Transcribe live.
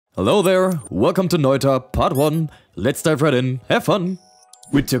Hello there, welcome to Noita, part 1. Let's dive right in, have fun.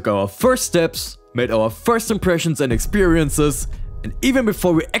 We took our first steps, made our first impressions and experiences, and even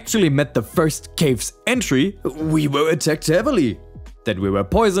before we actually met the first cave's entry, we were attacked heavily. Then we were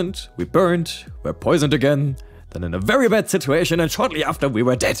poisoned, we burned, were poisoned again, then in a very bad situation, and shortly after we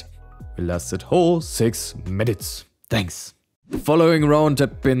were dead. We lasted whole 6 minutes. Thanks. The following round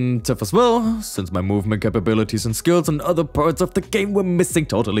had been tough as well, since my movement capabilities and skills in other parts of the game were missing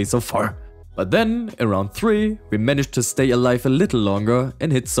totally so far. But then, in round 3, we managed to stay alive a little longer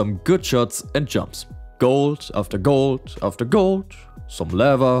and hit some good shots and jumps. Gold after gold after gold, some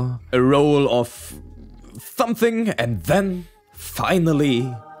lava, a roll of something, and then, finally,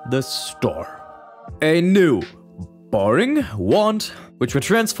 the store. A new, boring wand, which we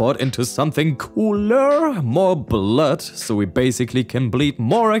transferred into something cooler, more blood, so we basically can bleed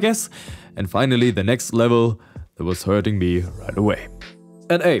more, I guess. And finally, the next level that was hurting me right away.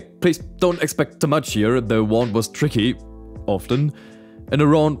 And hey, please don't expect too much here, the wand was tricky, often, and the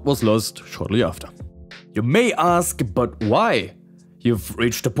round was lost shortly after. You may ask, but why? You've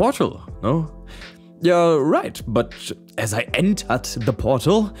reached the portal, no? Yeah, right, but as I entered the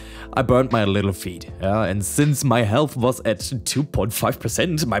portal, I burned my little feet, yeah, and since my health was at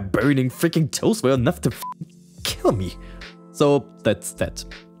 2.5%, my burning freaking toes were enough to kill me. So that's that.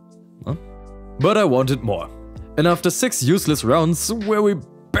 Huh? But I wanted more. And after 6 useless rounds, where we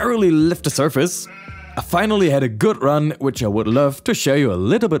barely left the surface, I finally had a good run, which I would love to share you a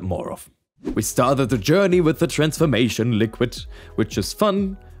little bit more of. We started the journey with the transformation liquid, which is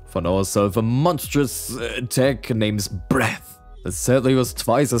fun. Found ourselves a monstrous attack named Breath. That sadly was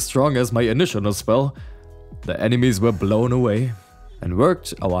twice as strong as my initial spell. The enemies were blown away and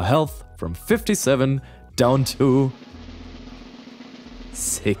worked our health from 57 down to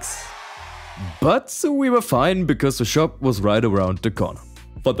 6. But we were fine because the shop was right around the corner.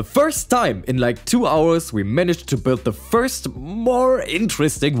 For the first time in like 2 hours, we managed to build the first more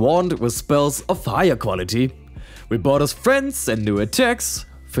interesting wand with spells of higher quality. We bought us friends and new attacks,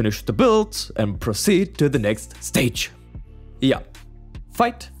 finish the build, and proceed to the next stage. Yeah.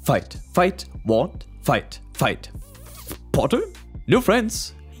 Fight, fight, fight, wand, fight, fight. Portal, new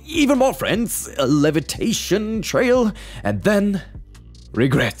friends, even more friends, a levitation trail, and then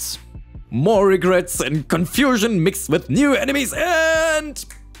regrets. More regrets and confusion mixed with new enemies and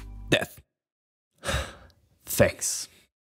death. Thanks.